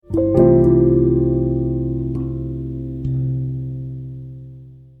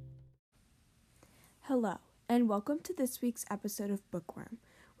welcome to this week's episode of Bookworm,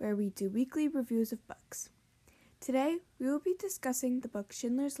 where we do weekly reviews of books. Today, we will be discussing the book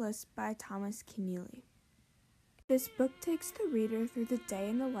Schindler's List by Thomas Keneally. This book takes the reader through the day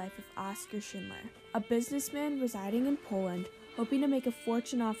in the life of Oskar Schindler, a businessman residing in Poland, hoping to make a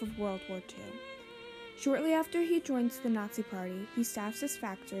fortune off of World War II. Shortly after he joins the Nazi Party, he staffs his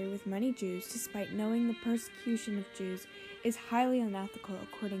factory with many Jews despite knowing the persecution of Jews is highly unethical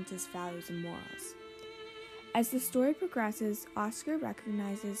according to his values and morals. As the story progresses, Oskar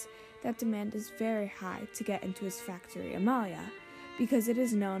recognizes that demand is very high to get into his factory, Amalia, because it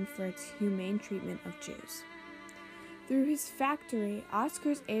is known for its humane treatment of Jews. Through his factory,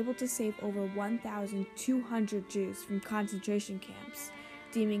 Oskar is able to save over 1,200 Jews from concentration camps,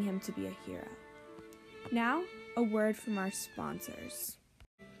 deeming him to be a hero. Now, a word from our sponsors.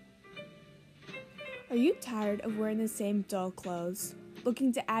 Are you tired of wearing the same dull clothes?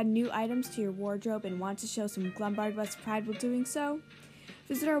 Looking to add new items to your wardrobe and want to show some Glenbard West pride while doing so?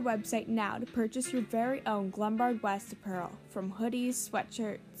 Visit our website now to purchase your very own Glenbard West apparel, from hoodies,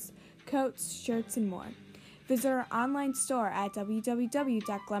 sweatshirts, coats, shirts, and more. Visit our online store at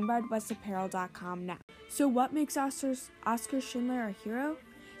www.glenbardwestapparel.com now. So what makes Oskar Schindler a hero?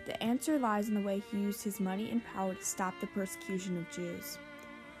 The answer lies in the way he used his money and power to stop the persecution of Jews.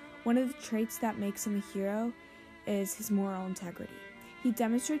 One of the traits that makes him a hero is his moral integrity. He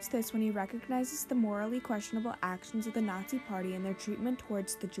demonstrates this when he recognizes the morally questionable actions of the Nazi Party and their treatment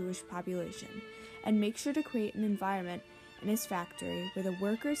towards the Jewish population, and makes sure to create an environment in his factory where the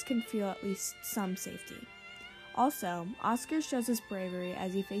workers can feel at least some safety. Also, Oskar shows his bravery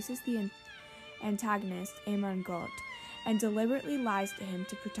as he faces the antagonist, Amon Gold, and deliberately lies to him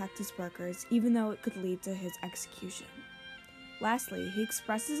to protect his workers, even though it could lead to his execution. Lastly, he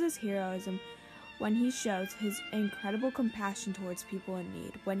expresses his heroism when he shows his incredible compassion towards people in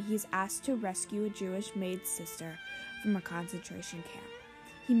need when he is asked to rescue a Jewish maid sister from a concentration camp.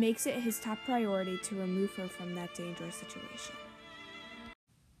 He makes it his top priority to remove her from that dangerous situation.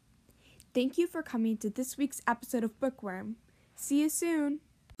 Thank you for coming to this week's episode of Bookworm. See you soon!